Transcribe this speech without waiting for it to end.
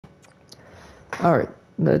Alright,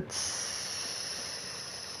 let's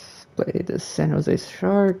play the San Jose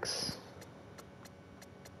Sharks.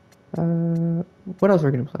 What else are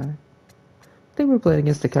we gonna play? I think we're playing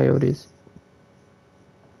against the Coyotes.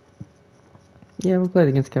 Yeah, we'll play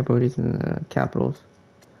against the Coyotes and the Capitals.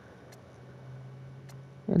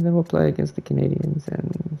 And then we'll play against the Canadiens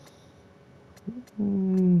and...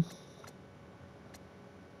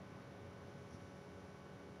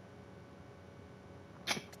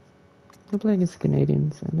 we'll play against the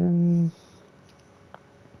Canadiens and then...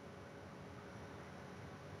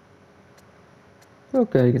 we'll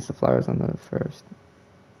play against the Flyers on the first.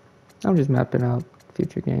 I'm just mapping out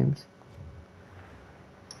future games.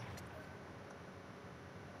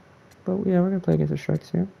 But yeah, we're gonna play against the Sharks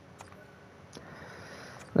here.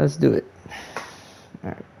 Let's do it.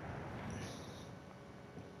 Alright.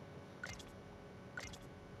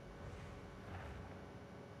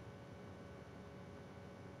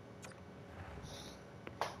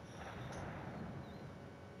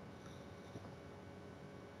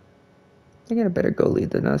 They got a better goalie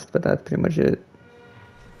than us, but that's pretty much it.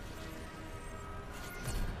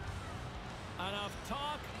 Enough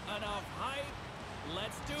talk, enough hype.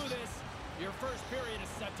 Let's do this. Your first period is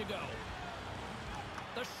set to go.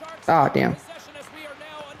 The Sharks damn. possession as we are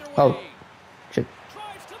now underway. Oh, shit.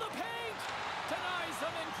 Drives to the paint. Denies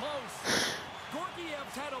them in close.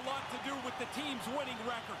 Gorgiev's had a lot to do with the team's winning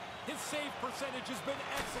record. His save percentage has been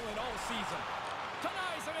excellent all season.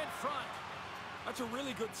 Denies them in front. That's a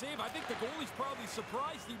really good save. I think the goalie's probably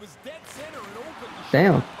surprised he was dead center and open.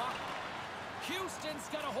 Damn. Houston's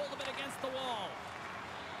got a hold of it against the wall.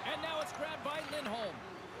 And now it's grabbed by Lindholm.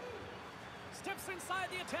 Steps inside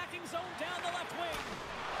the attacking zone down the left wing.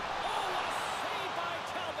 Oh, what a save by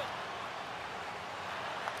Talbot.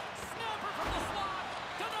 Snapper from the slot.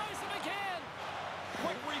 Denies him again.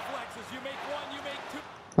 Quick reflexes. You make one, you make two.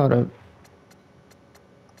 Hold up.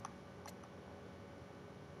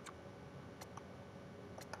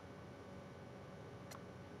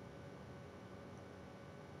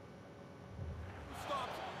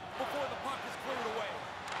 Stops before the puck is cleared away.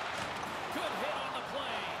 Good hit on the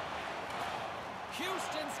play.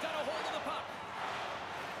 Houston's got a hold of the puck.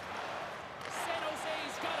 San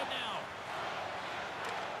Jose's got it now.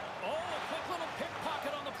 Oh, a quick little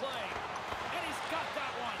pickpocket on the play. And he's got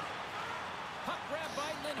that one. Puck grabbed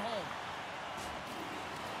by Lindholm.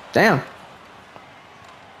 Damn.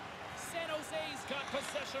 San Jose's got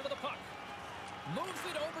possession of the puck. Moves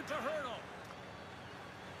it over to Hurdle.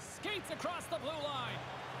 Skates across the blue line.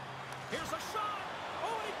 Here's a shot.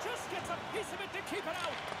 Oh, and he just gets a piece of it to keep it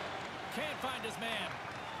out. Can't find his man.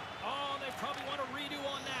 Oh, they probably want a redo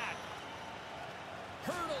on that.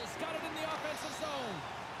 Hurdle's got it in the offensive zone.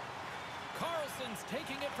 Karlsson's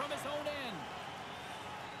taking it from his own end.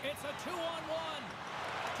 It's a 2-on-1.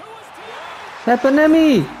 To his teammate.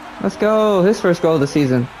 Eponemi! Let's go. His first goal of the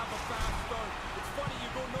season.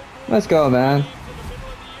 Let's go, man.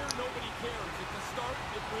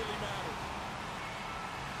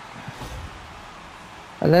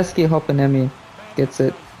 Aleski Hopenemi gets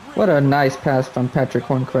it. What a nice pass from Patrick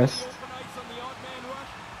Hornquist.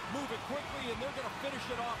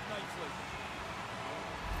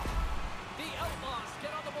 The Outlaws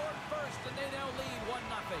get on the board first, and they now lead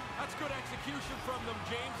 1-0. That's good execution from them,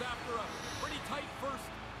 James, after a pretty tight first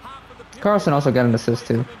half of the period. Karlsson also got an assist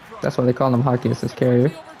too. That's why they call him hockey assist carrier.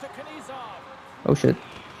 Over to Knizov. Oh shit.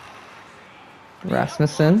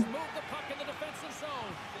 Rasmussen. Move the puck in the defensive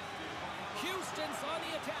zone. Houston's on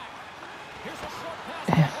the attack. Here's a short pass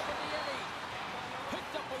to Hopenemi.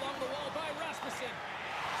 Picked up along the wall by Rasmussen.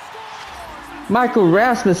 Scores! Michael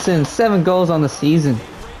Rasmussen, 7 goals on the season.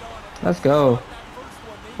 Let's go.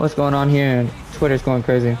 What's going on here? Twitter's going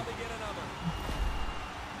crazy.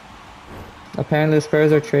 Apparently the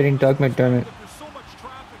Spurs are trading Doug McDermott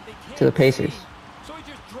to the Pacers.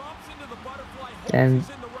 And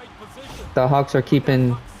the Hawks are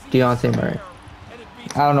keeping Deontay Murray.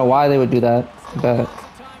 I don't know why they would do that, but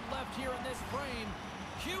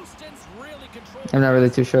I'm not really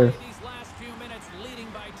too sure. These last few minutes leading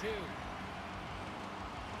by 2.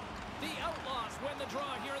 The Outlaws win the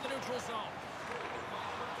draw here in the neutral zone.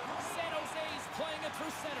 San Jose's playing it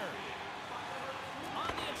through center. On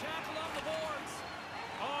the attack along the boards.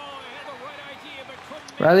 Oh, he had the right idea, but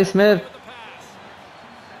couldn't make Riley it Smith. with the pass.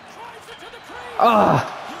 Drives it to the crease. Ah!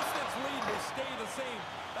 Houston's lead will stay the same.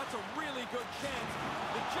 That's a really good chance.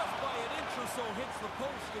 It just by an inch or so hits the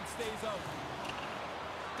post and stays out.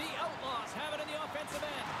 The Outlaws have it in the offensive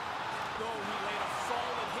end. No, he laid a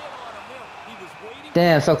solid hit on him there. He was waiting.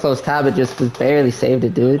 Damn, so close. Talbot just barely saved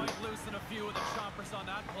it, dude. Might loosen a few of the choppers on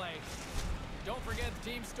that play. Don't forget the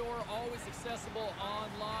team store, always accessible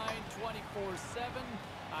online. online 24/7.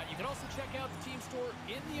 You can also check out the team store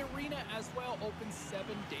in the arena as well, open 7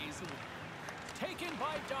 days a week. Taken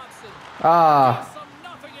by Dobson. Ah. Gives them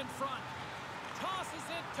nothing in front. Tosses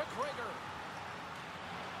it to Krieger.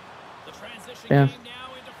 The transition Yeah. game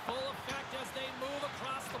now into full effect as they move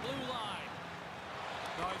across the blue line.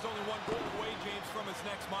 No, he's only one goal away, James, from his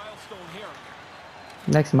next milestone here.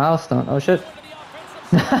 Next milestone. Oh shit. Going to the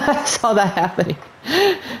offensive I side. saw that happening.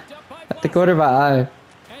 Picked up by At the corner of my eye.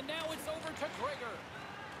 And now it's over to Krieger.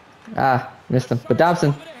 Ah, missed him. But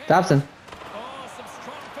Dobson. Dobson. Oh, some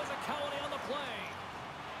strong physicality on the play.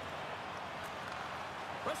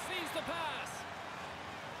 Receives the pass.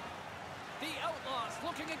 The Outlaws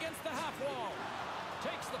looking against the half wall.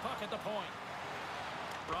 Takes the puck at the point.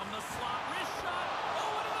 From the slot, wrist shot.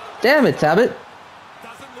 Oh, and another Damn it, Tabit.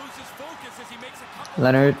 Doesn't lose his focus as he makes a couple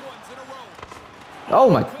Leonard. of ones in a row. Oh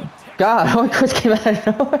my god. Hornquist came out of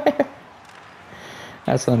nowhere.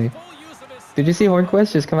 That's funny. full use of his Did you see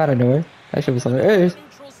Hornquist just come out of nowhere? That shit was hilarious.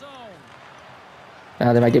 neutral zone.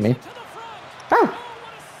 Ah, they might get me. To the front. Ah! Oh, what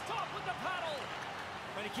a stop with the paddle.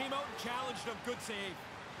 And he came out and challenged him. Good save.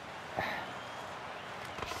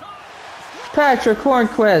 Shot. Patrick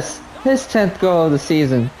Hornquist. His 10th goal of the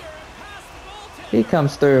season. Past the goaltender. He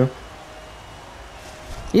comes through.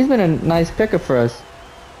 He's been a nice pickup for us.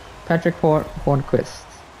 Patrick Hornquist.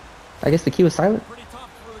 I guess the key was silent. Pretty tough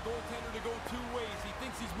for the goaltender to go 2 ways. He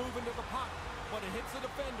thinks he's moving to the puck, but it hits the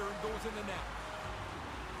defender and goes in the net.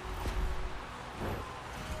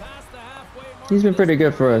 Past the halfway mark. He's been pretty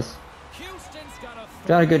good for us. Houston's got a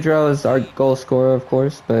Johnny Gaudreau is our goal scorer, of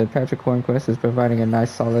course, but Patrick Hornquist is providing a nice,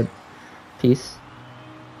 solid piece.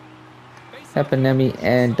 Epinemi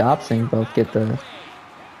and Dobson both get the...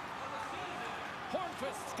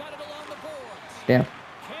 Hornquist's got it along the boards. Damn.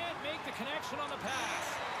 Can't make the connection on the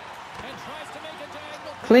pass. And tries to make a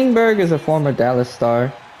diagonal. Klingberg is a former Dallas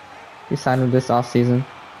Star. He signed him this offseason.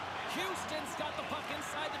 Houston's got the puck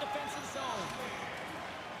inside the defensive zone.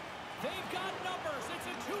 They've got numbers. It's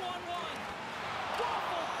a 2-on-1.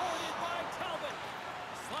 Waffle forwarded by Talbot.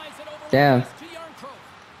 Slides it over Damn. to Yarncroke.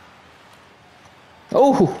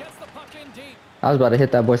 Oh! Gets the puck in deep. I was about to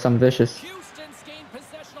hit that boy something vicious. Houston's gained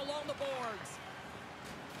possession along the boards.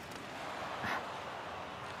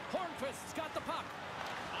 Hornquist's got the puck.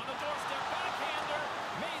 On the doorstep, backhander.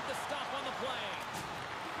 Made the stop on the play.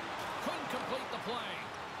 Couldn't complete the play.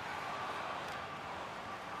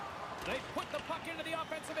 They put the puck into the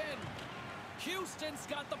offensive end. Houston's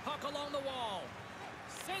got the puck along the wall.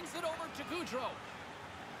 Sends it over to Gaudreau.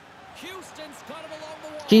 Houston's got it along the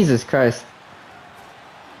wall. Jesus Christ.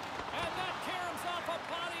 And that caroms off a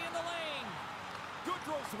body in the lane.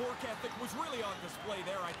 Gaudreau's work ethic was really on display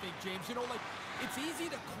there, I think, James. You know, like, it's easy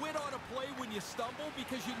to quit on a play when you stumble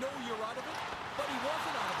because you know you're out of it, but he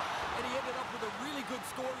wasn't out of it, and he ended up with a really good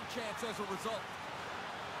scoring chance as a result.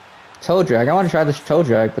 Toe drag. I want to try this toe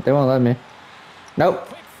drag, but they won't let me. Nope.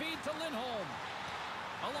 Quick feed to Lindholm.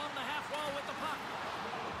 Along the half wall with the puck.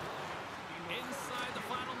 Inside the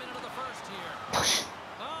final minute of the first here.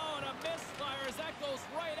 Oh, and a misfire as that goes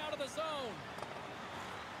right out of the zone.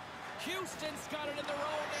 Houston's got it in their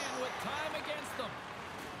own end with time against them.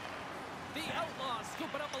 The Outlaws scoop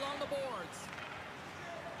it up along the boards.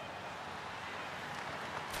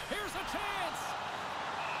 Here's a chance.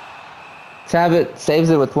 Tabit saves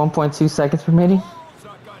it with 1.2 seconds remaining. He's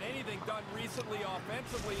not got anything done recently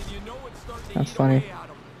offensively, and you know it's starting to That's eat funny. away at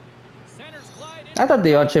him. Centers glide in. I thought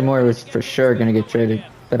the Archie Moore was for sure going to get traded,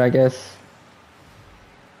 but I guess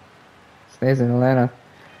stays in Atlanta.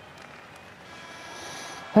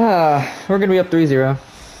 We're going to be up 3-0. There's the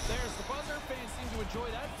buzzer. Fans seem to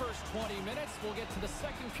enjoy that first 20 minutes. We'll get to the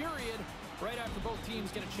second period right after both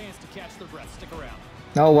teams get a chance to catch their breath. Stick around.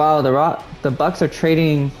 Oh wow, the Bucks are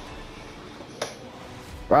trading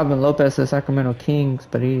Robin Lopez to Sacramento Kings,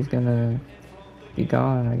 but he's gonna be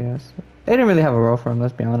gone, I guess. They didn't really have a role for him,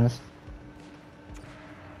 let's be honest.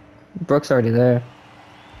 Brooks already there.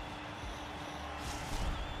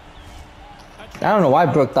 I don't know why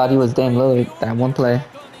Brook thought he was Dame Lillard that one play.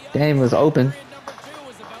 Dame was open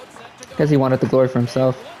because he wanted the glory for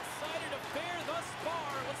himself. One-sided affair thus far.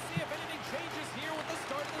 Let's see if anything changes here with the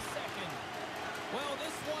start of the second. Well,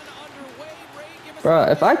 this one underway. Ray, give us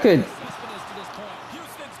Bruh, if I could... assessment as to this point.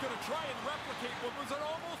 Houston's going to try and replicate what was an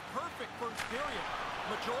almost perfect first period.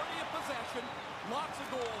 Majority of possession, lots of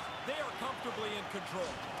goals. They are comfortably in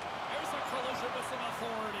control. There's a collision with some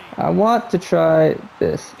authority. I want to try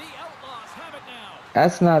this. The Outlaws have it now.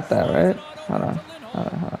 That's not that, right? Hold Hold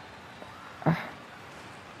on. Hold on.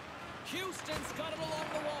 Houston's got it along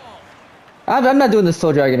the wall. I'm not doing this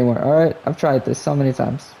toe drag anymore, alright? I've tried this so many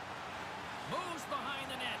times. Moves behind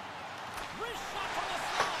the net. Wrist shot from the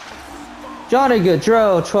slot. Johnny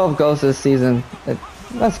Gaudreau, 12 goals this season.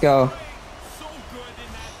 Let's go. So good in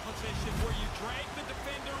that position where you drag the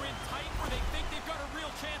defender in tight where they think they've got a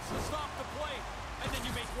real chance to stop the play, and then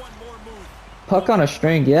you make one more move. Puck on a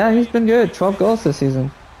string. Yeah, he's been good. 12 goals this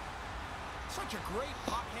season. Such a great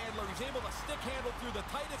puck handler. He's able to stick handle through the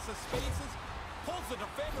tightest of spaces, pulls the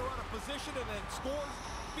defender out of position, and then scores,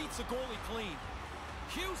 beats the goalie clean.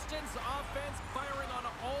 Houston's offense firing on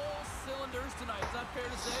all cylinders tonight. Is that fair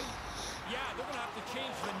to say? Yeah, they're going to have to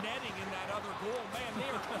change the netting in that other goal. Man, they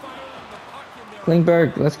are firing the puck in there.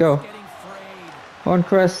 Klingberg, let's go. Getting frayed.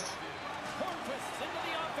 Hornquist. Hornquist into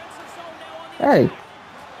the offensive zone now on the Hey. attack.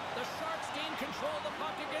 The Sharks gain control of the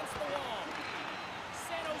puck against the wall.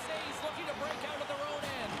 San Jose's looking to break out of their own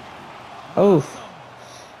end. Oh,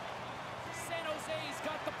 San Jose's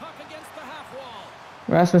got the puck against the half wall.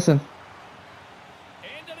 Rasmussen.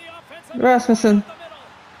 Into the offensive Rasmussen. up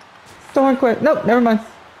the middle. Hornquist. Nope, never mind. And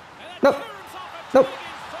Nope. that clearance off a Nope. tag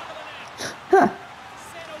in front of the net. Huh.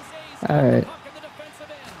 San Jose's got All the right. puck in the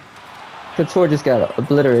defensive end. Couture just got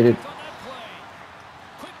obliterated. On that play.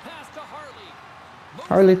 Quick pass to Harley. Moves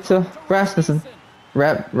Harley it to up Rasmussen.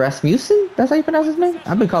 Rasmussen? That's how you pronounce his name?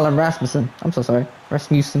 I've been calling him Rasmussen. I'm so sorry.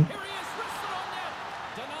 Rasmussen. Here he is, wristed on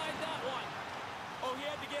net. Denied that one. Oh, he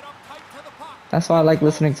had to get up tight to the puck. That's why I like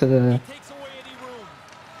listening to the Takes away any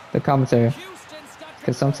room. commentary. Houston's got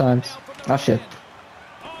Because control sometimes, now from the oh shit. right end.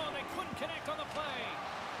 Oh, they couldn't connect on the play.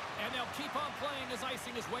 And they'll keep on playing as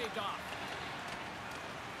icing is waved off.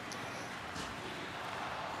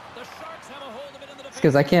 The Sharks have a hold of it in the It's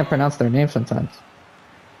because I can't pronounce their name sometimes.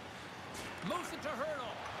 Moves it to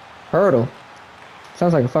Hurdle. Hurdle.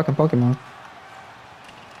 Sounds like a fucking Pokemon.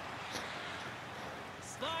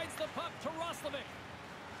 Slides the puck to Roslovic.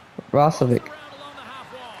 Roslovic. Around along the half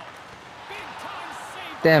wall. Big time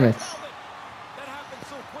save. Damn it. Talbot. That happened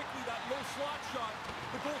so quickly, that low slot shot.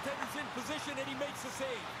 The goaltender's in position and he makes the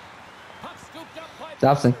save. Puck scooped up by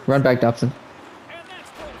Dobson. Buzzers. Run back, Dobson. And that's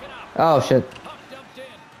broken up. Oh shit. Puck dumped in.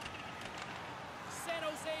 San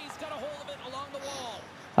Jose's got a hold of it along the wall.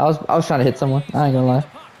 I was trying to hit someone. I ain't gonna lie.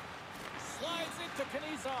 Slides it to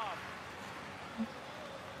Knizov.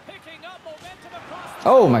 Picking up momentum across the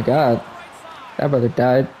Oh my god. right side. That brother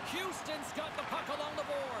died. Houston's got the puck along the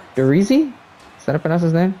board. Dorizi? Is that how I pronounce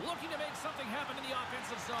his name? Looking to make something happen in the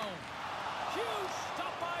offensive zone. Huge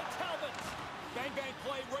stop by Talbot. Bang bang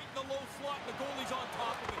play right in the low slot. The goalie's on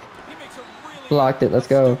top of it. He makes a really Blocked it. Let's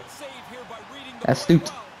go. astute save here by reading the Astute.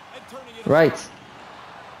 play well and turning it Right.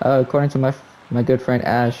 around. According to my good friend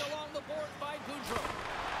Ash, Along the board by Goudreau.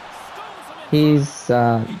 Stones him in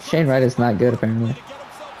front. he's Shane Wright is not good apparently. To get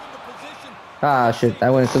himself into position. Ah shit, I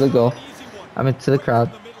went into the goal. Easy one. I'm into the crowd.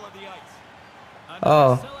 In the middle of the ice.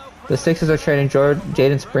 Oh, the Sixers are trading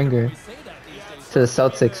Jaden Springer to the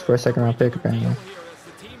Celtics for a second round pick apparently. Here as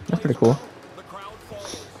the team That's pretty plays cool. well, the crowd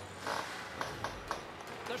follows.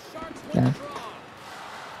 The Sharks Yeah. withdraw.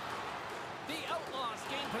 The Outlaws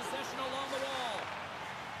gain possession along the wall.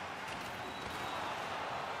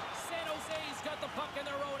 San Jose's got the puck in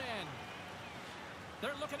their own end.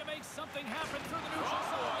 They're looking to make something happen through the neutral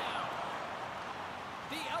zone now.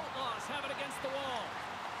 The Outlaws have it against the wall.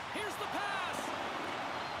 Here's the pass.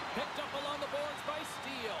 Picked up along the boards by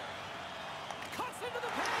Steele. Cuts into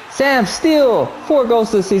the paint. Sam Steele, 4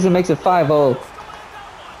 goals this season, makes it 5-0. 100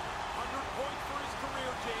 points for his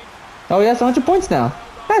career, James. Oh, he has 100 points now.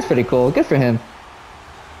 That's pretty cool. Good for him.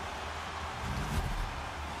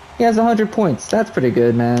 He has 100 points. That's pretty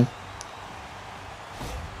good, man.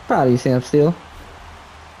 Proud of you, Sam Steele.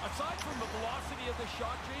 Aside from the velocity of the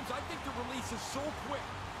shot, James, I think the release is so quick,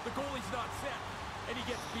 the goalie's not set, and he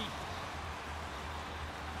gets beat.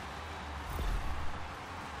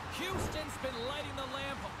 Houston's been lighting the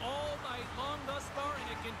lamp all night long thus far, and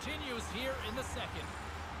it continues here in the second.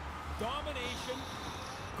 Domination,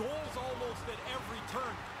 goals almost at every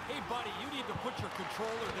turn. Hey, buddy, you need to put your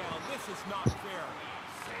controller down. This is not fair.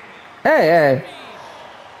 Hey, hey.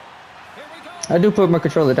 Here we go. I do put my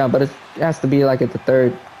controller down, but it has to be like at the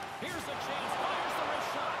third. Here's a chance. Fires the wrist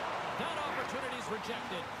shot. That opportunity's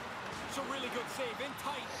rejected. It's a really good save. In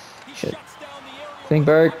tight. He Shit. shuts down the area.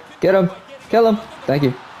 Klingberg, get him. Kill him. Thank you.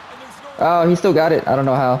 And there's no Oh, he still got it. I don't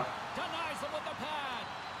know how. Denies him with the pad.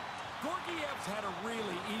 Gorgiev's had a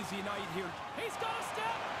really easy night here. He's got a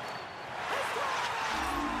step.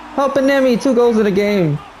 He's got Hopanemi, 2 goals in the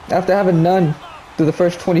game after having none through the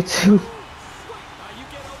first 22.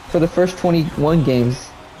 For the first 21 games,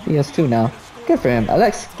 he has 2 now. Good for him.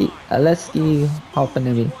 Alexi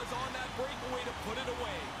Hopanemi. Was on that breakaway to put it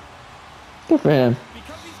away. Good for him.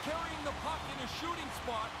 Because he's carrying the puck in a shooting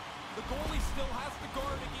spot, the goalie still has to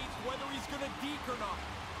guard against whether he's going to deke or not.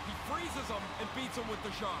 He freezes him and beats him with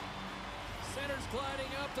the shot. Center's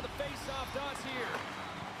gliding up to the face-off dots here.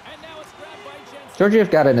 And now it's grabbed by Jensen. Georgiev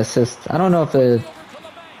got an assist. I don't know if the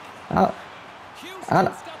I,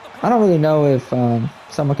 I don't really know if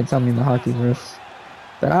someone can tell me in the hockey verse,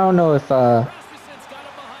 but I don't know if Rasmussen's got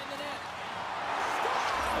it behind the net.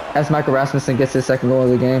 as Michael Rasmussen gets his second goal of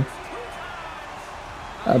the game.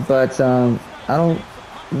 But I don't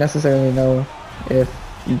necessarily know if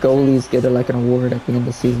goalies get like an award at the end of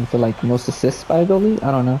the season for like most assists by a goalie.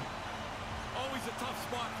 I don't know. Always a tough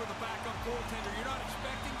spot for the backup goaltender. You're not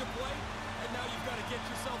expecting to play, and now you've got to get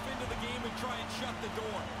yourself into the game and try and shut the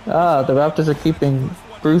door. Ah, the Raptors are keeping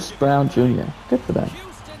Bruce Brown Jr. Good for them.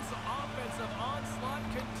 Houston's offensive onslaught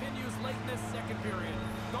continues late in this second period.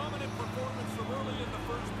 Dominant performance from early in the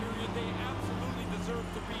first period. They absolutely deserve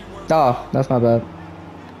to be where Oh, that's my bad.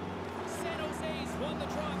 San Jose's won the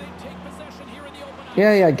draw. They take possession here in the open ice.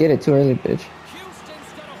 Yeah, I get it. Too early, bitch.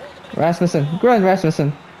 Houston's got a hold of it. Rasmussen. Run,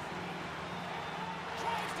 Rasmussen.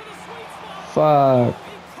 Drives to the sweet spot. Fuck.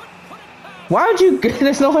 He couldn't put it past. Why would you?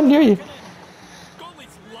 There's no one near you.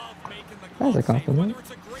 goalies love making the That's a glove save. compliment. Whether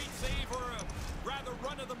it's a great save or a rather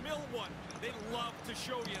run-of-the-mill one, they love to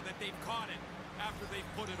show you that they've caught it after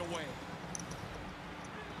they've put it away.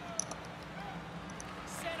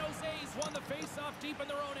 San Jose's won the face-off deep in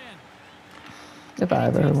their own end. If I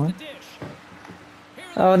ever heard one. The dish.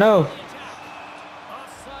 Here Oh no. the attack.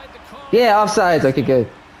 Offside the call. Yeah, offsides. Okay, good.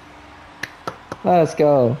 Let's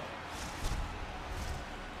go.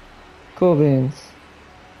 Cool beans.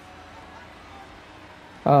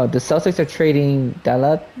 Oh, the Celtics are trading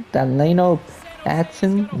Delano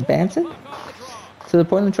Banton to the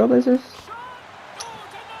Portland Trailblazers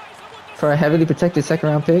for a heavily protected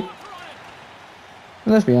second-round pick.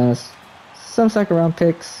 And let's be honest, some second-round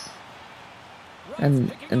picks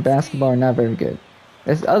in basketball are not very good.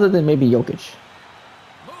 It's other than maybe Jokic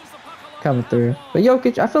coming through. But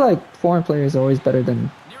Jokic, I feel like foreign players are always better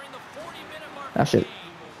than that shit.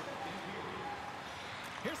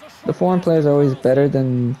 The foreign players are always better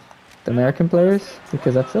than the American players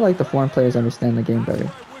because I feel like the foreign players understand the game better.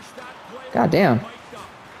 God damn. Because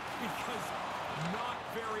not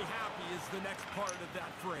very happy is the next part of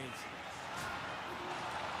that phrase.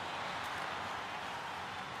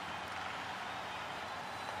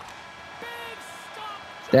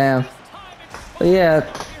 Damn. But yeah,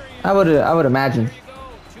 I would imagine. There you go.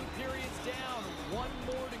 2 periods down, 1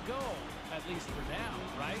 more to go. At least for now,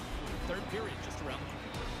 right? Third period just around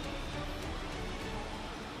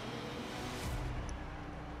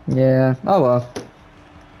the corner. Yeah. Oh well.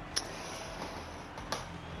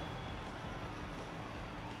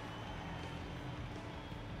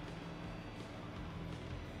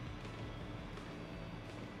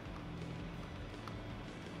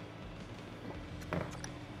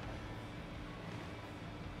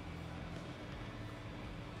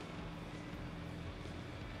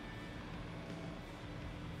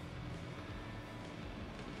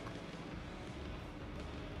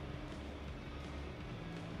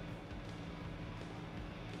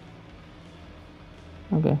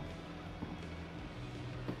 Okay.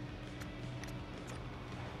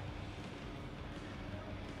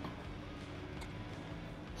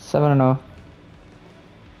 Seven and 0.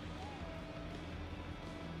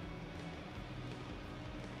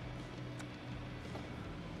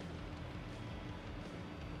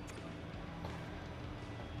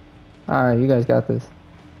 All right, you guys got this.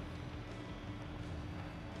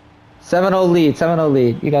 7-0 lead. 7-0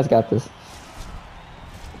 lead. You guys got this.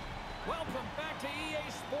 Welcome back to EA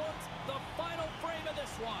Sports, the final frame of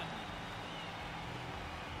this one.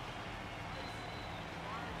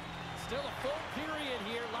 Still a full period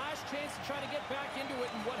here. Last chance to try to get back into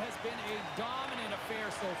it in what has been a dominant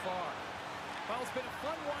affair so far. Well, it's been a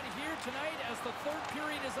fun one here tonight as the third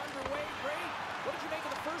period is underway. Ray, what did you make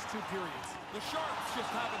of the first 2 periods? The Sharks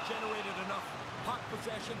just haven't generated enough puck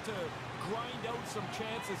possession to grind out some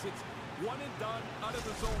chances. It's one and done, out of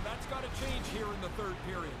the zone. That's got to change here in the third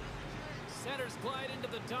period. Centers glide into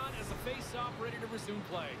the dot as a face-off ready to resume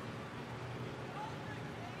play.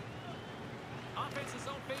 Offense's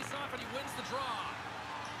own face-off and he wins the draw.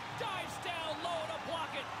 Dives down low to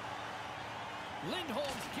block it.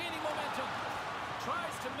 Lindholm's gaining momentum.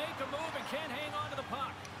 Tries to make a move and can't hang on to the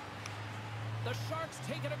puck. The Sharks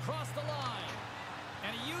take it across the line.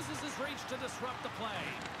 And he uses his reach to disrupt the play.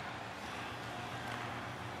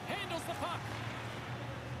 Handles the puck.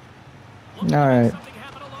 All right. Something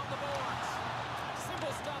happened along the boards.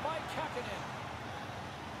 Simple stop by Kapanen.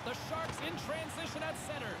 The Sharks in transition at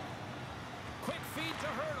center. Quick feed to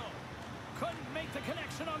Hurdle. Couldn't make the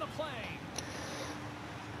connection on the play.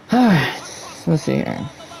 All right. Let's see here. On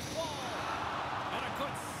the left wall. And a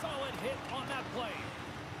good solid hit on that play.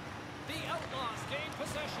 The gained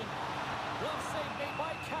possession. Glove save made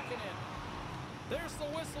by Kakinen. There's the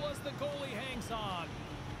whistle as the goalie hangs on.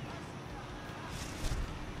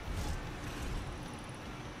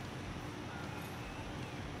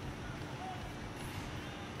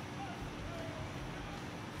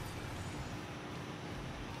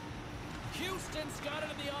 Houston's got it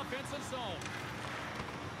in the offensive zone.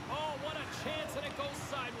 Oh, what a chance, and it goes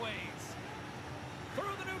sideways.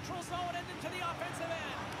 Through the neutral zone and into the offensive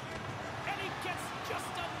end. And he gets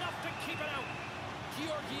just enough to keep it out.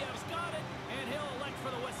 Georgiev's got it, and he'll elect for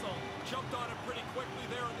the whistle. Jumped on it pretty quickly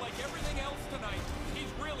there, and like everything else tonight, he's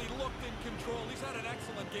really looked in control. He's had an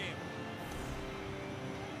excellent game.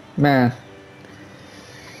 Man.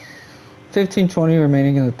 15:20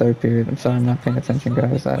 remaining in the third period. I'm sorry, I'm not paying attention,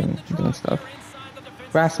 guys. I'm doing stuff.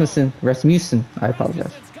 Rasmussen. I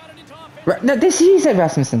apologize. No, he said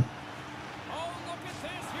Rasmussen.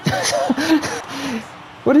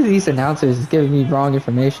 What are these announcers giving me wrong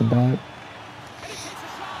information, dog?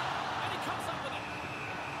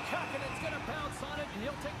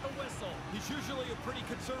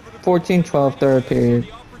 14-12 third period.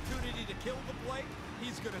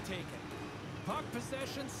 Puck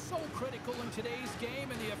possession so critical in today's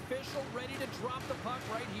game, and the official ready to drop the puck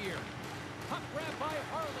right here. Puck grabbed by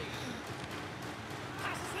Harley.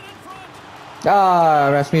 Passes it in front.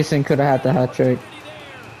 Ah, Rasmussen could have had the hat trick.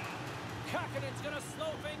 Kakinen's gonna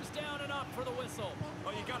slow things down and up for the whistle.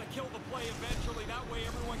 Well, you gotta kill the play eventually. That way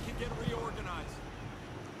everyone can get reorganized.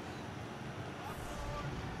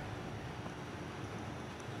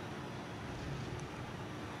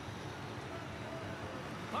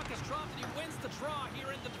 Puck is dropped, and he wins the draw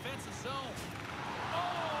here in the defensive zone.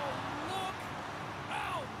 Oh, look!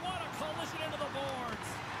 Oh, what a collision into the boards!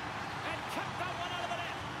 And kept that one out of the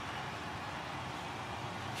net.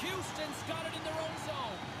 Houston's got it in their own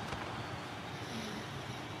zone.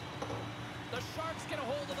 The Sharks get a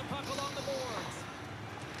hold of the puck along the boards.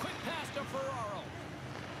 Quick pass to Ferraro.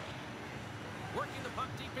 Working the puck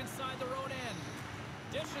deep inside their own end.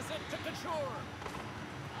 Dishes it to Couture.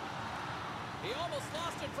 He almost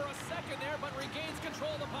lost it for a second there, but regains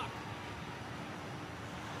control of the puck.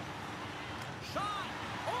 Shot!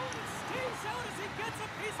 Oh, and it stays out as he gets a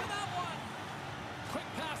piece of that one. Quick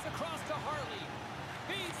pass across to Harley.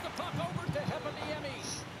 Feeds the puck over to Heponiemi.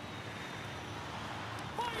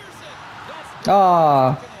 Fires it! That's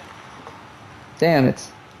Ah, damn it.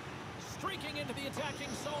 streaking into the attacking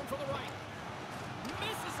zone from the right.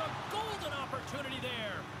 Misses a golden opportunity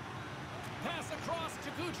there. Pass across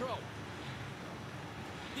to Gaudreau.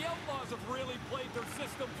 The Outlaws have really played their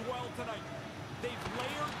systems well tonight. They've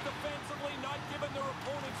layered defensively, not given their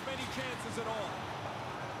opponents many chances at all.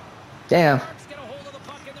 Damn. Sharks get a hold of the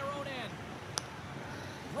puck in their own end.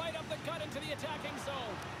 Right up the gut into the attacking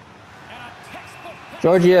zone. And a textbook pass.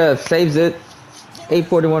 Georgiev saves it.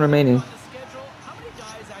 8:41 remaining. On the schedule. How many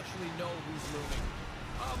guys actually know who's looming?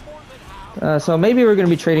 More than half. So maybe we're going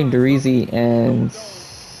to be trading Durizi and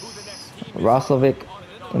Roslovic,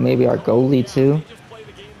 and maybe our goalie too.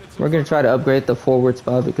 We're going to try to upgrade the forward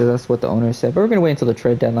spot because that's what the owner said. But we're going to wait until the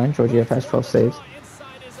trade deadline. Georgiev has 12 saves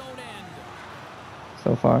Inside his own end.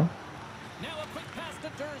 so far. Now a quick pass to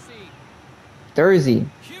Dursey. Dursey.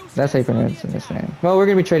 That's how you pronounce his name. Well, we're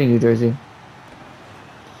going to be trading New Jersey.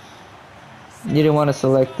 You didn't want to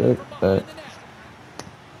select it, but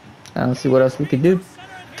I don't see what else we could do.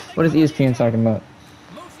 What is ESPN talking about?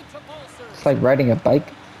 It's like riding a bike.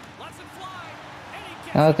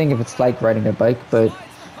 I don't think if it's like riding a bike, but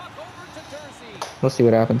we'll see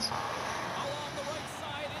what happens.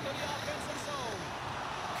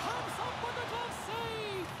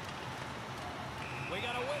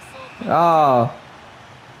 Oh,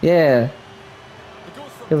 yeah.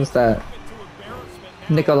 It was that.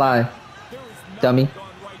 Nikolai. Dummy.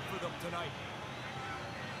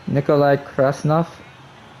 Nikolai Krasnov.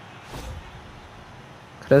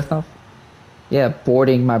 Yeah,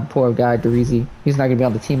 boarding my poor guy, Durizi. He's not going to be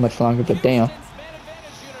on the team much longer, but damn. What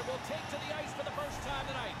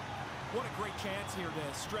a great chance here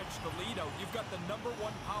to stretch the lead out. You've got the #1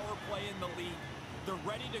 power play in the league. They're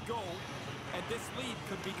ready to go, and this lead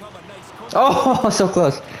could become a nice cushion. Oh, so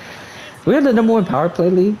close. We have the #1 power play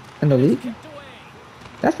lead in the league.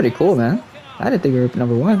 That's pretty cool, man. I didn't think we were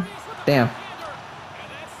 #1. Damn.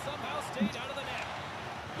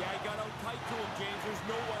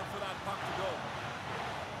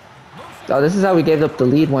 Oh, this is how we gave up the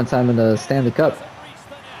lead one time in the Stanley Cup.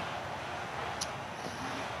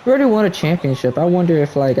 We already won a championship. I wonder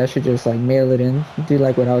if like I should just like mail it in, do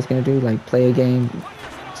like what I was gonna do, like play a game,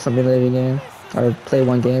 simulate a game, or play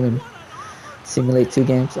one game and simulate 2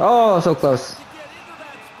 games. Oh, so close.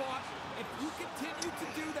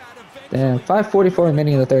 Damn, 5:44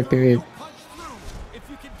 remaining in the third period.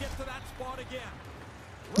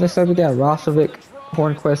 Looks like we got Rosovic,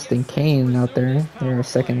 Hornquist, and Kane out there. They're our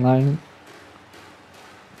second line.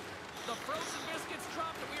 The frozen biscuits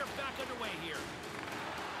dropped and we are back underway here.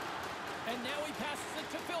 And now he passes it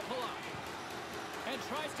to Philpala. And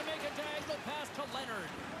tries to make a diagonal pass to Leonard.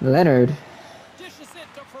 Leonard. Dishes it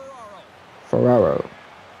to Ferraro. Ferraro.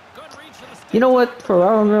 Good reach to the stick. You know what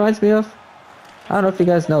Ferraro reminds me of? I don't know if you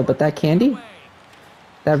guys know, but that candy,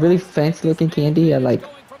 that really fancy looking candy at like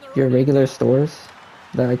your regular stores,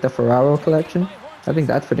 like the Ferraro collection, I think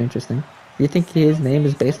that's pretty interesting. Do you think his name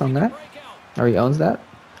is based on that? Or he owns that?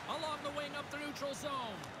 Along the wing up the neutral zone.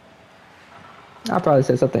 I'll probably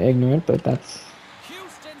say something ignorant, but that's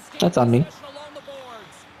on me. Along the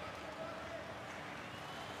boards.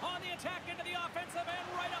 On the attack into the offensive end,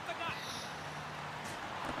 right up the gut.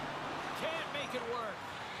 Can't make it work.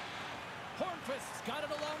 Hornquist's got it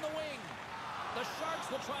along the wing. The Sharks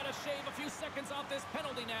will try to shave a few seconds off this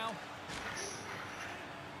penalty now.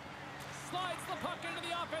 Slides the puck into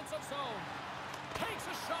the offensive zone. Takes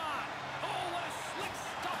a shot. Oh, what a slick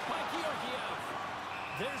stop by Georgiev.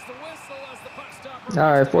 There's the whistle as the puck stopper.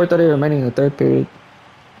 All right, 4:30 remaining in the third period.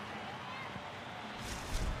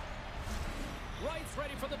 Wright's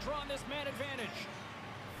ready for the draw on this man advantage.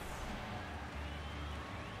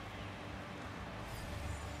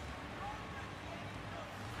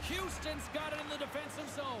 Houston's got it in the defensive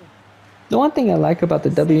zone. The one thing I like about the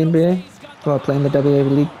WNBA, while playing the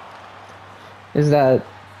WNBA league, is that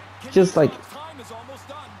just like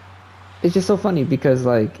it's just so funny because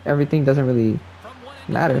like everything doesn't really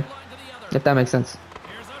matter, if that makes sense.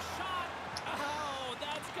 Here's a shot. Oh,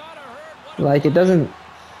 that's gotta hurt. Like it doesn't.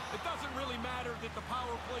 It doesn't really matter that the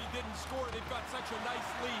power play didn't score. They've got such a nice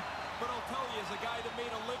lead. But I'll tell you, as a guy that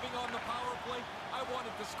made a living on the power play, I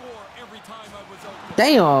wanted to score every time I was out there.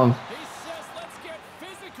 Damn. He says, let's get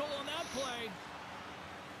physical on that play.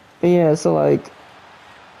 But yeah, so like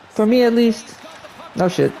for me at least. No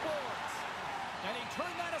shit. And he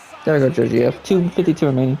turned that aside. There we go, Georgiev. 2:52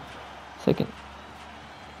 remaining. Second.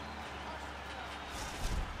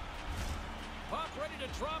 Puck ready to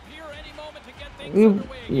drop here any moment to get things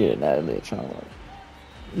underway Yeah, again. that they're trying to work.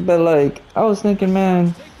 But like, I was thinking,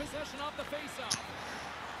 man, Take possession off the faceoff.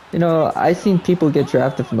 you know, I seen people get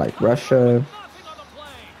drafted from like Russia, Nothing on the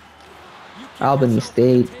play. Albany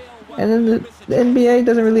State, and then the NBA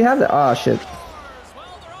doesn't really have that. Oh shit, Well,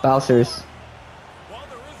 they're up. Bouncers.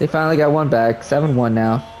 They finally got one back. 7-1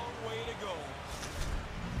 now.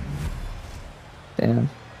 Damn.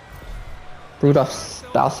 Rudolph's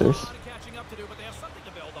Bouncers. A lot of catching up to do, but they have something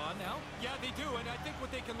to build on now. Yeah, they do, and I think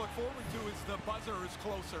what they can look forward to is the buzzer is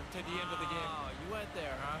closer to the end of the game. Oh, you went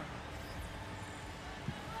there, huh?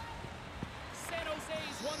 San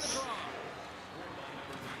Jose's won the draw.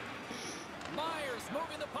 Myers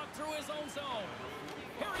moving the puck through his own zone.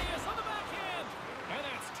 Here he is on the backhand, and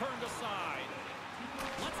that's turned aside.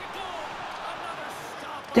 Let's it go. Another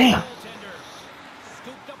stop. Damn. Goaltender.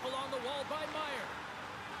 Scooped up along the wall by Meyer.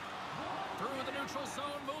 Through the neutral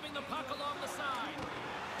zone, moving the puck along the side.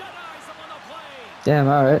 Denies him on the play. Damn,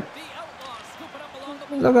 alright. The Outlaws scoop it up along the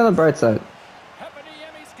Look on the bright side.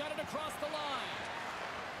 Hepaniemi's got it across the line.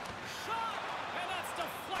 Shot! And that's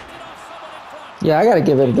deflected off someone in front. Yeah, I gotta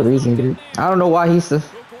give it the reason, dude. I don't know why he's the.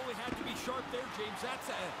 Your goalie had to be sharp there, James. That's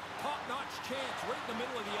a top-notch chance right in the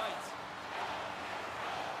middle of the ice.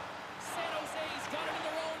 San Jose's got it in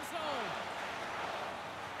their own zone.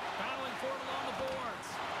 Battling for it along the boards.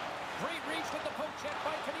 Great reach with the poke check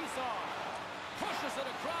by Kanisov. Pushes it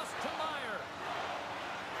across to Meyer.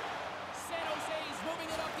 San Jose's moving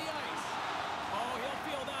it up the ice. Oh, he'll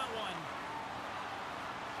feel that one.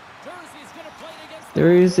 Jersey's going to play it against the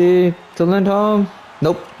There is he to Lindholm.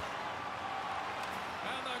 Nope. And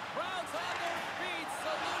the crowd's on their feet,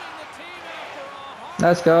 saluting the team after a hard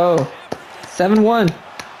Let's go. 7-1.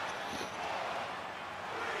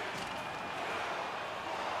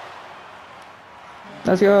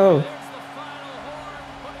 Let's go. There's the final horn,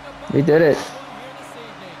 putting a bow We did it. on here this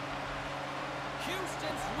evening.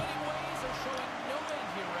 Houston's winning ways are showing no end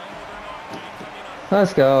here, Ray.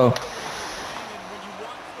 Let's go. And when you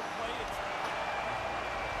watch the play, it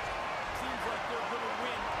seems like they're going to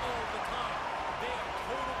win all the time. They have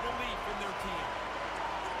total belief in their team.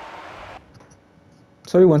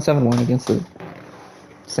 So we won 7-1 against the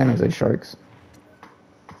San Jose Sharks.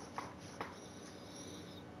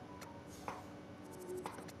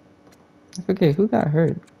 Okay, who got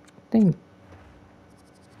hurt? I think.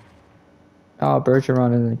 Oh,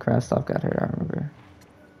 Bergeron and then Krastov got hurt. I remember.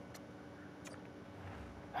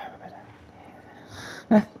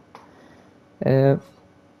 that.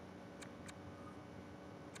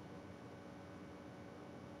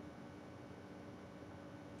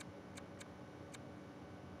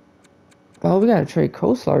 Well, we gotta trade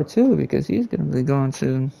Kosar too because he's gonna be going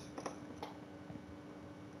soon.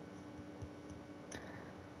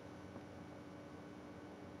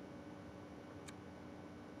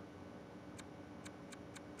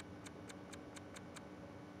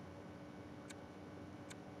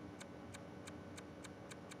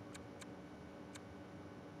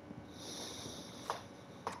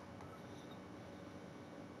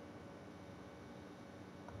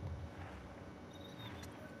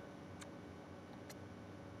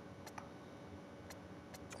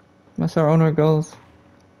 Once our owner goes.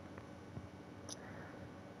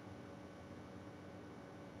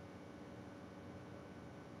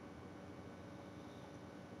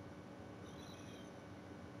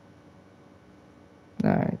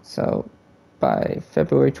 Alright, so by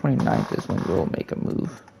February 29th is when we'll make a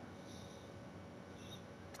move.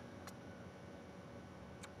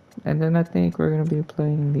 And then I think we're going to be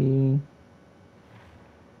playing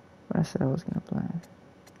what I said I was going to play.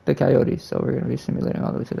 The Coyotes, so we're going to be simulating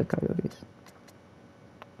all the way to the Coyotes.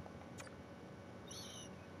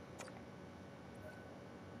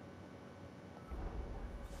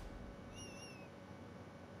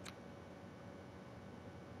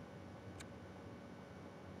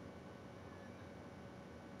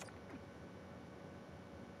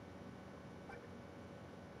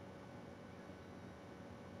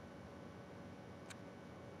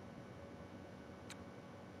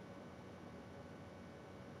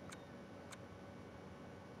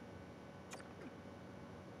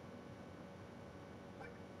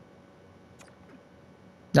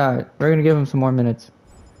 Alright, we're going to give him some more minutes.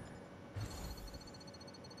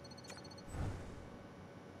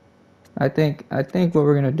 I think what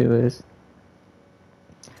we're going to do is,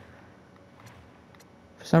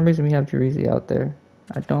 for some reason we have Jerezy out there.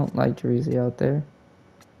 I don't like Jerezy out there.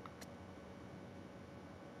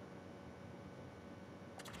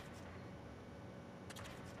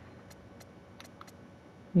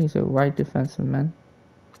 He's a right defensive man.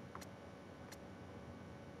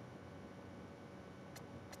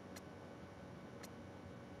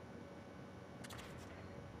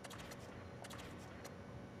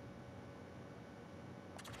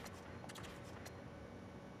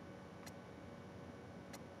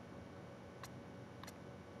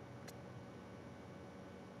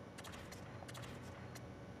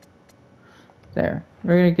 There.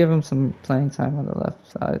 We're going to give him some playing time on the left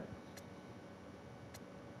side.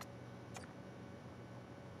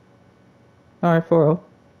 Alright, 4-0.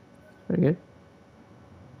 Pretty good.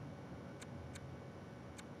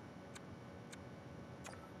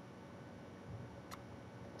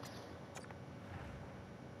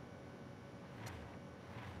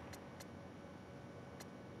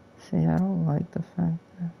 See, I don't like the fact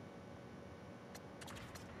that...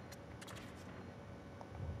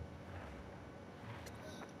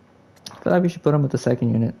 I feel like we should put him with the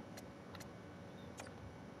second unit.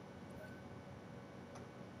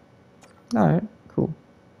 Alright, cool.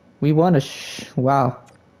 We won a wow.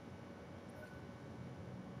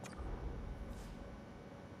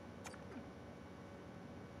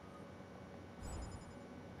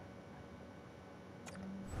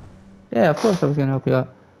 Yeah, of course I was gonna help you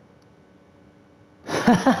out.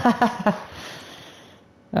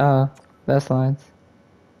 Best lines.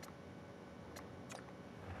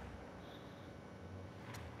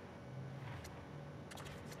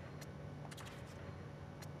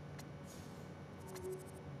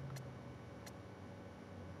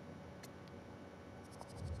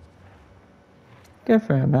 Good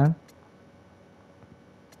for him, man.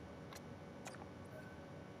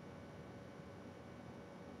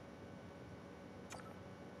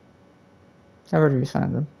 I already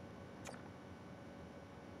resigned them.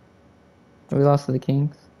 We lost to the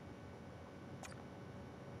Kings.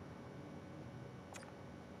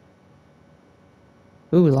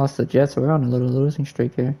 Ooh, we lost to the Jets, so we're on a little losing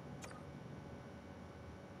streak here.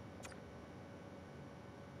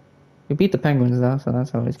 We beat the Penguins though, so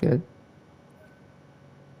that's always good.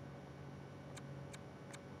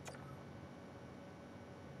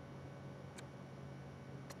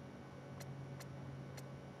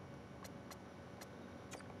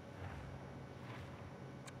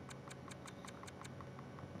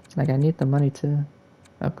 Like, I need the money to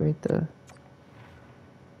upgrade the...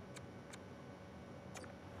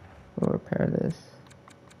 We'll repair this.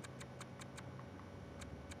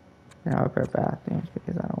 And I'll repair bathrooms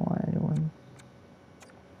because I don't want anyone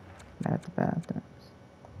at the bathrooms.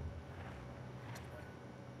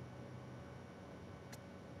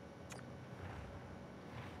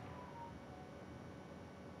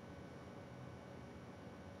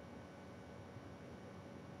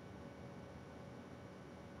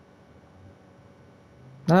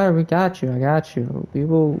 Alright, we got you. I got you.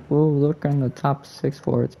 We'll look on the top 6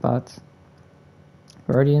 forward spots.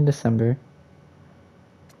 We're already in December.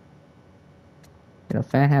 You know,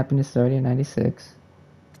 fan happiness is already at 96.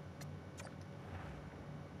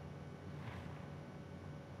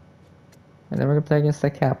 And then we're gonna play against the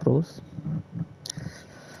Capitals.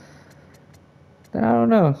 Then I don't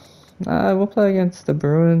know. We'll play against the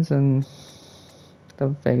Bruins and the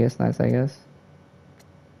Vegas Knights, I guess.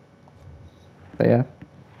 But yeah.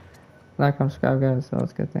 Like, subscribe, guys. That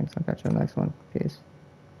was good. Thanks. I'll catch you on the next one. Peace.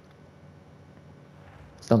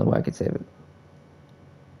 Still know where I could save it.